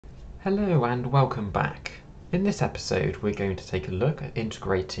Hello and welcome back. In this episode we're going to take a look at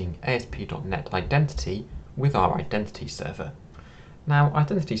integrating ASP.NET Identity with our Identity Server. Now,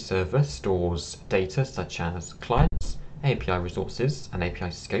 Identity Server stores data such as clients, API resources and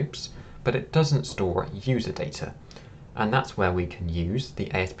API scopes, but it doesn't store user data. And that's where we can use the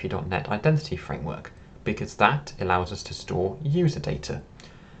ASP.NET Identity framework, because that allows us to store user data.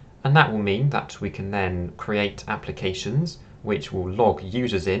 And that will mean that we can then create applications which will log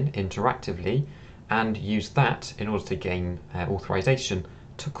users in interactively and use that in order to gain authorization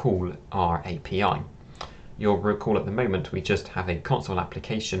to call our API. You'll recall at the moment we just have a console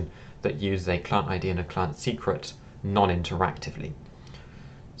application that uses a client ID and a client secret non-interactively.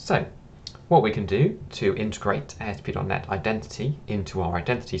 So what we can do to integrate ASP.NET Identity into our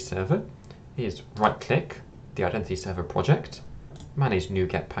Identity Server is right-click the Identity Server project, manage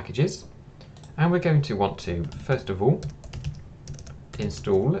NuGet packages, and we're going to want to, first of all,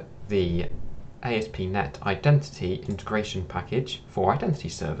 install the ASP.NET Identity integration package for Identity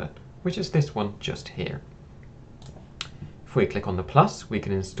Server, which is this one just here. If we click on the plus, we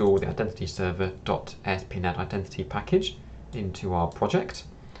can install the Identity Server.ASP.NET Identity package into our project.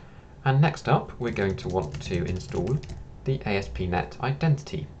 And next up, we're going to want to install the ASP.NET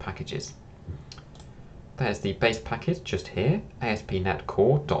Identity packages. There's the base package just here, ASP.NET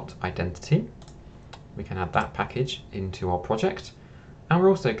Core.Identity. We can add that package into our project. And we're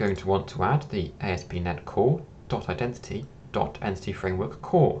also going to want to add the ASP.NET Core.Identity.Entity Framework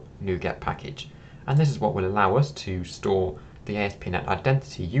Core NuGet package. And this is what will allow us to store the ASP.NET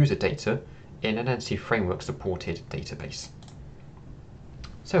Identity user data in an Entity Framework supported database.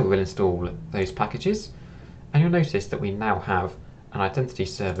 So we will install those packages, and you'll notice that we now have an Identity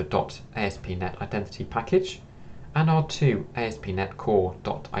Server.ASP.NET Identity package and our two ASP.NET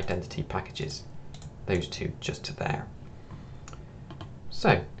Core.Identity packages. Those two just there.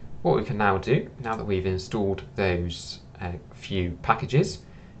 So what we can now do, now that we've installed those few packages,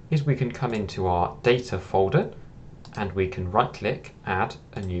 is we can come into our data folder and we can right-click, add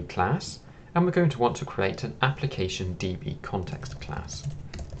a new class, and we're going to want to create an application DB context class.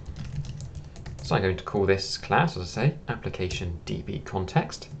 So I'm going to call this class, as I say, application DB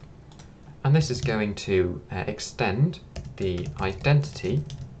context, and this is going to extend the identity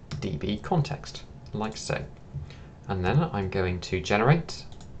DB context, like so. And then I'm going to generate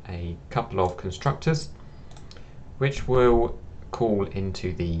a couple of constructors which will call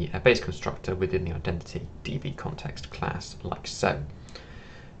into the base constructor within the identity DB context class, like so.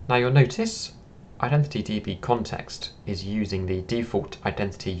 Now you'll notice identity DB context is using the default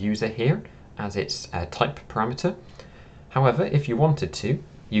identity user here as its type parameter. However, if you wanted to,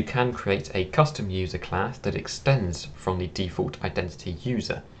 you can create a custom user class that extends from the default identity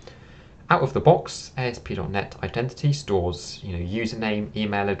user. Out of the box, ASP.NET Identity stores username,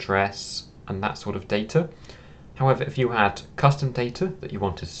 email address, and that sort of data. However, if you had custom data that you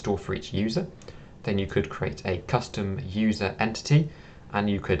wanted to store for each user, then you could create a custom user entity and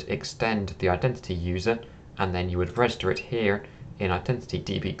you could extend the identity user, and then you would register it here in identity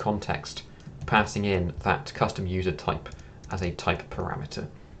DB context, passing in that custom user type as a type parameter.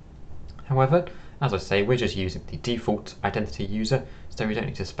 However, as I say, we're just using the default identity user, so we don't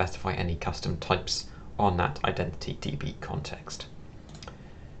need to specify any custom types on that identity DB context.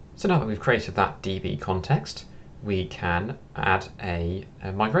 So now that we've created that DB context, we can add a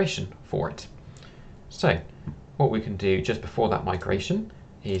migration for it. So what we can do just before that migration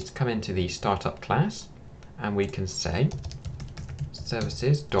is come into the startup class, and we can say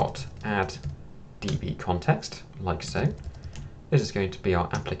services.addDBContext, like so. This is going to be our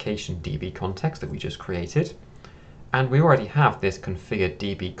application DB context that we just created. And we already have this configured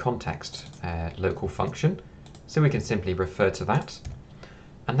DB context local function, so we can simply refer to that.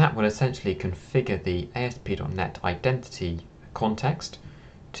 And that will essentially configure the ASP.NET Identity context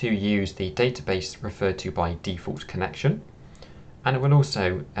to use the database referred to by default connection. And it will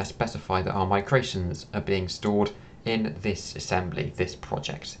also specify that our migrations are being stored in this assembly, this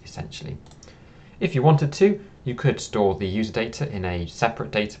project, essentially. If you wanted to, you could store the user data in a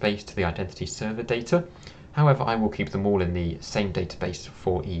separate database to the Identity Server data. However, I will keep them all in the same database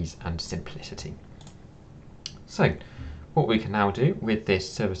for ease and simplicity. So what we can now do with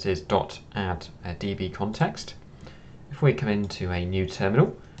this services.addDB context, if we come into a new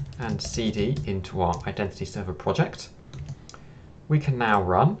terminal and cd into our Identity Server project, we can now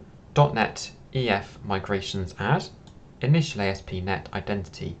run .NET EF migrations add initial ASP.NET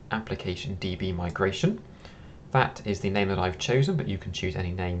Identity application DB migration. That is the name that I've chosen, but you can choose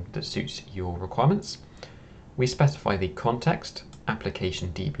any name that suits your requirements. We specify the context,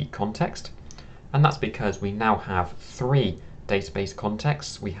 application DB context, and that's because we now have 3 database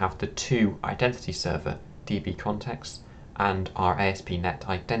contexts, we have the two IdentityServer DB contexts and our ASP.NET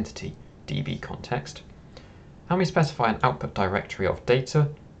Identity DB context. And we specify an output directory of data,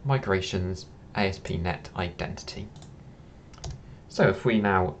 migrations, ASP.NET Identity. So if we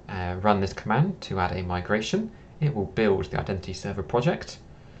now run this command to add a migration, it will build the IdentityServer project,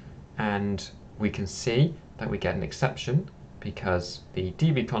 and we can see that we get an exception because the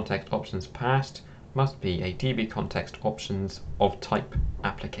DB context options passed must be a DB context options of type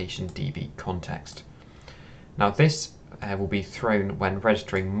application DB context. Now this will be thrown when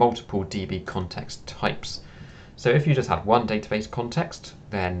registering multiple DB context types. So if you just had one database context,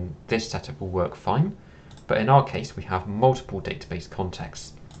 then this setup will work fine. But in our case, we have multiple database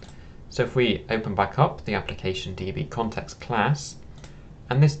contexts. So if we open back up the application DB context class,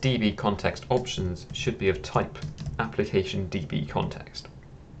 and this DB context options should be of type application DB context.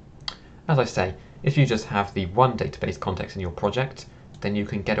 As I say, if you just have the one database context in your project, then you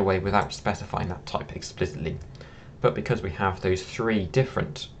can get away without specifying that type explicitly. But because we have those three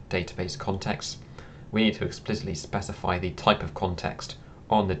different database contexts, we need to explicitly specify the type of context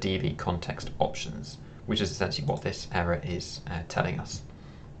on the DB context options, which is essentially what this error is telling us.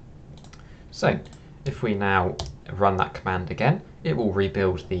 So if we now run that command again, it will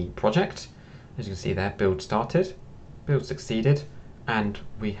rebuild the project. As you can see there, build started, build succeeded, and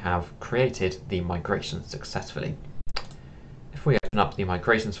we have created the migration successfully. If we open up the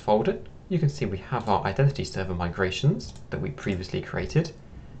migrations folder, you can see we have our IdentityServer migrations that we previously created,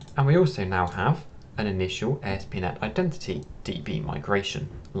 and we also now have an initial ASP.NET Identity DB migration,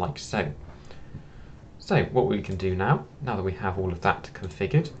 like so. So what we can do now that we have all of that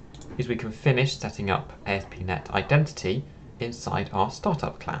configured, is we can finish setting up ASP.NET Identity inside our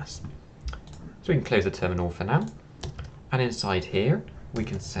startup class. So we can close the terminal for now, and inside here we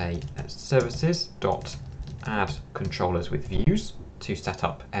can say services.add controllers with views to set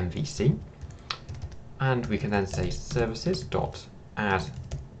up MVC, and we can then say services.add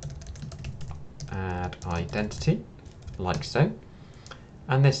identity, like so.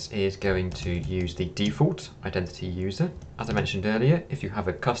 And this is going to use the default identity user. As I mentioned earlier, if you have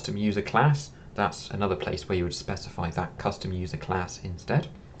a custom user class, that's another place where you would specify that custom user class instead.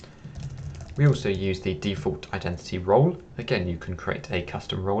 We also use the default identity role. Again, you can create a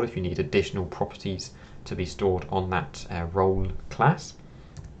custom role if you need additional properties to be stored on that role class.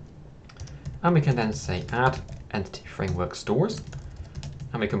 And we can then say add entity framework stores,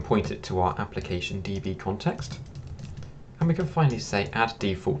 and we can point it to our application DB context. And we can finally say add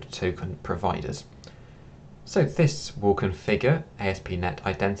default token providers. So this will configure ASP.NET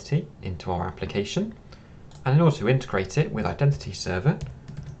Identity into our application. And in order to integrate it with IdentityServer,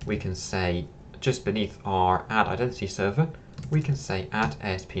 we can say just beneath our add IdentityServer, we can say add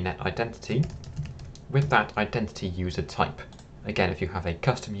ASP.NET Identity with that identity user type. Again, if you have a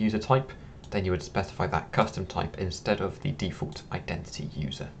custom user type, then you would specify that custom type instead of the default identity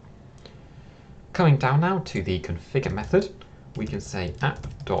user. Coming down now to the configure method, we can say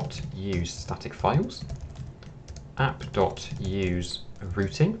app.use static files, app.use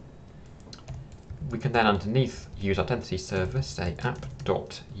routing. We can then underneath use IdentityServer say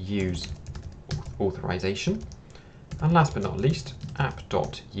app.use authorization, and last but not least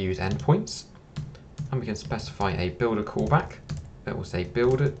app.use endpoints, and we can specify a builder callback that will say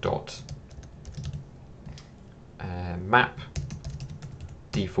builder.map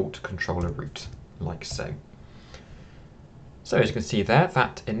default controller route, like so. So as you can see there,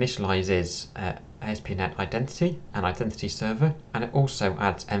 that initializes ASP.NET Identity and IdentityServer, and it also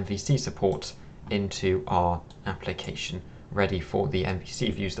adds MVC support into our application, ready for the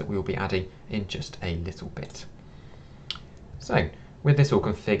MVC views that we'll be adding in just a little bit. So with this all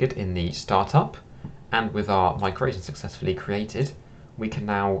configured in the startup, and with our migration successfully created, we can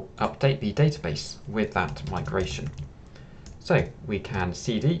now update the database with that migration. So we can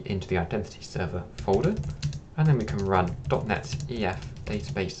cd into the IdentityServer folder, and then we can run .NET EF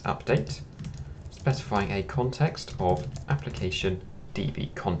database update, specifying a context of application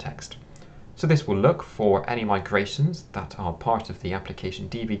DB context. So this will look for any migrations that are part of the application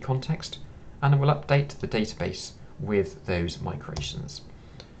DB context, and it will update the database with those migrations.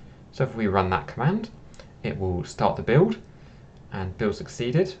 So if we run that command, it will start the build, and build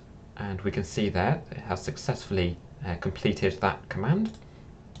succeeded, and we can see there it has successfully completed that command.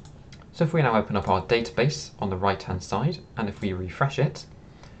 So if we now open up our database on the right hand side, and if we refresh it,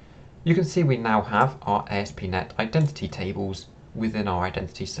 you can see we now have our ASP.NET identity tables within our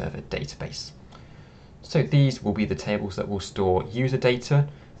IdentityServer database. So these will be the tables that will store user data,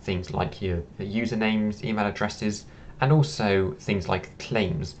 things like your usernames, email addresses, and also things like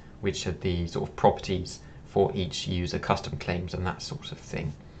claims, which are the sort of properties for each user, custom claims and that sort of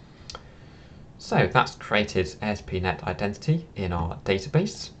thing. So that's created ASP.NET Identity in our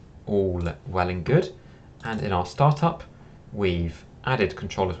database, all well and good. And in our startup, we've added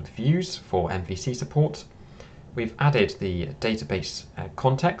controllers with views for MVC support. We've added the database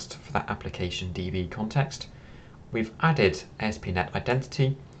context for that application DB context. We've added ASP.NET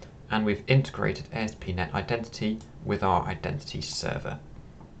Identity, and we've integrated ASP.NET Identity with our identity server.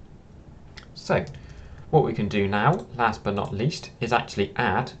 So what we can do now, last but not least, is actually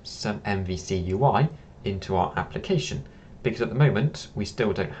add some Mvc Ui into our application, because at the moment we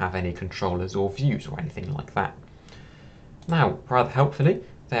still don't have any controllers or views or anything like that. Now, rather helpfully,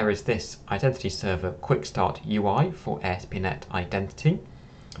 there is this IdentityServer Quick Start UI for ASP.NET Identity.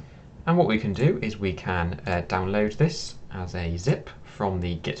 And what we can do is we can download this as a zip from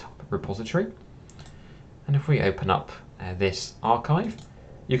the GitHub repository. And if we open up this archive,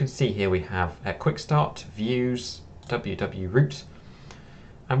 you can see here we have a quick start, views, www-root.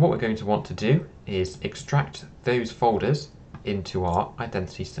 And what we're going to want to do is extract those folders into our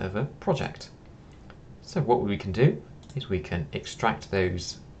IdentityServer project. So what we can do is we can extract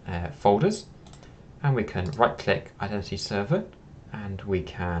those folders, and we can right click IdentityServer, and we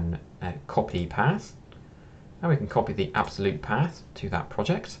can copy path, and we can copy the absolute path to that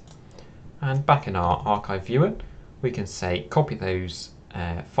project. And back in our archive viewer, we can say copy those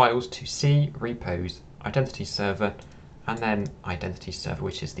files to C, repos, IdentityServer, and then IdentityServer,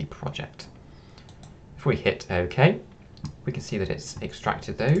 which is the project. If we hit OK, we can see that it's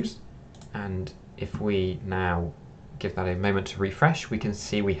extracted those. And if we now give that a moment to refresh, we can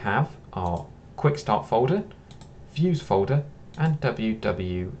see we have our quick start folder, views folder, and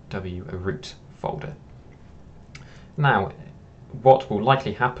www-root folder. Now, what will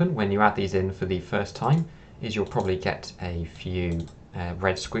likely happen when you add these in for the first time is you'll probably get a few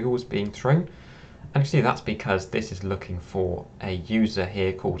red squiggles being thrown. And you see that's because this is looking for a user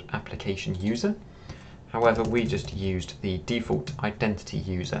here called application user. However, we just used the default identity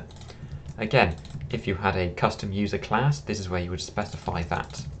user. Again, if you had a custom user class, this is where you would specify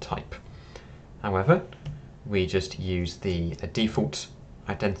that type. However, we just use the default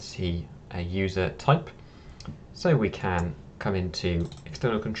identity user type. So we can come into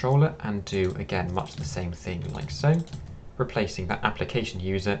external controller and do, again, much the same thing like so, replacing that application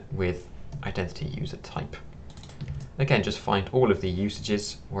user with identity user type. Again, just find all of the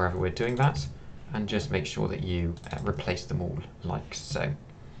usages wherever we're doing that, and just make sure that you replace them all like so.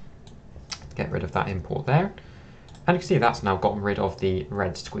 Get rid of that import there. And you can see that's now gotten rid of the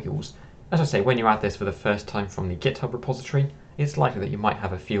red squiggles. As I say, when you add this for the first time from the GitHub repository, it's likely that you might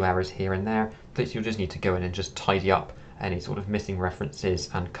have a few errors here and there that you'll just need to go in and just tidy up any sort of missing references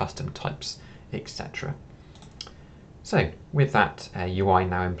and custom types, etc. So with that UI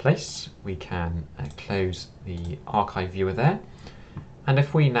now in place, we can close the archive viewer there. And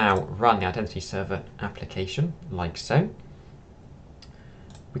if we now run the IdentityServer application like so,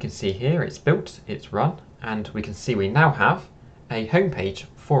 we can see here it's built, it's run, and we can see we now have a home page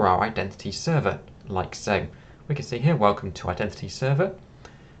for our IdentityServer like so. We can see here, welcome to IdentityServer.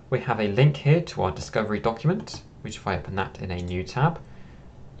 We have a link here to our discovery document, which if I open that in a new tab,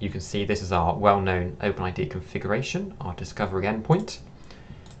 you can see this is our well-known OpenID configuration, our discovery endpoint.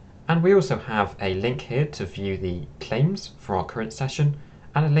 And we also have a link here to view the claims for our current session,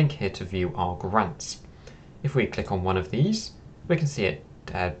 and a link here to view our grants. If we click on one of these, we can see it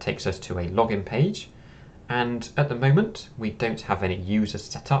takes us to a login page. And at the moment, we don't have any users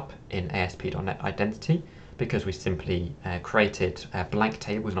set up in ASP.NET Identity because we simply created blank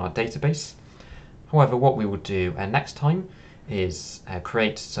tables in our database. However, what we will do next time is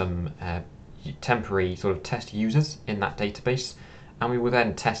create some temporary sort of test users in that database, and we will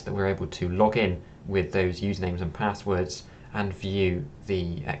then test that we're able to log in with those usernames and passwords and view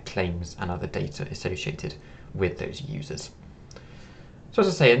the claims and other data associated with those users. So as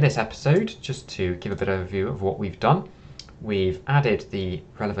I say, in this episode, just to give a bit of overview of what we've done, we've added the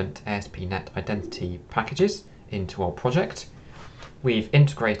relevant ASP.NET Identity packages into our project. We've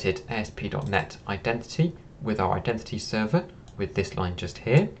integrated ASP.NET Identity with our identity server with this line just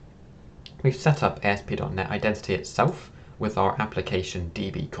here. We've set up ASP.NET Identity itself with our application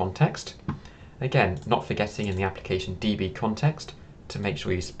DB context. Again, not forgetting in the application DB context to make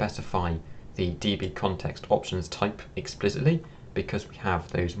sure you specify the DB context options type explicitly, because we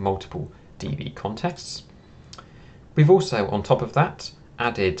have those multiple DB contexts. We've also, on top of that,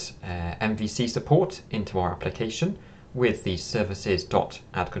 added MVC support into our application with the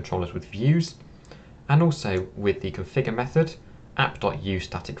services.addControllers with views, and also with the configure method app.use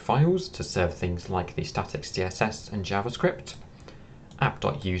static files to serve things like the static CSS and JavaScript.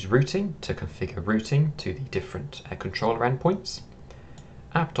 app.useRouting to configure routing to the different controller endpoints,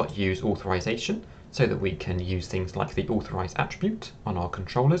 app.useAuthorization so that we can use things like the authorize attribute on our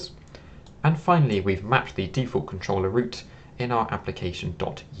controllers, and finally we've mapped the default controller route in our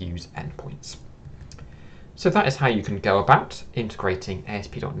application.use endpoints. So that is how you can go about integrating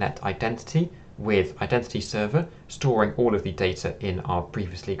ASP.NET Identity with IdentityServer, storing all of the data in our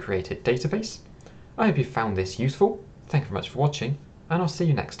previously created database. I hope you found this useful. Thank you very much for watching, and I'll see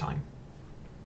you next time.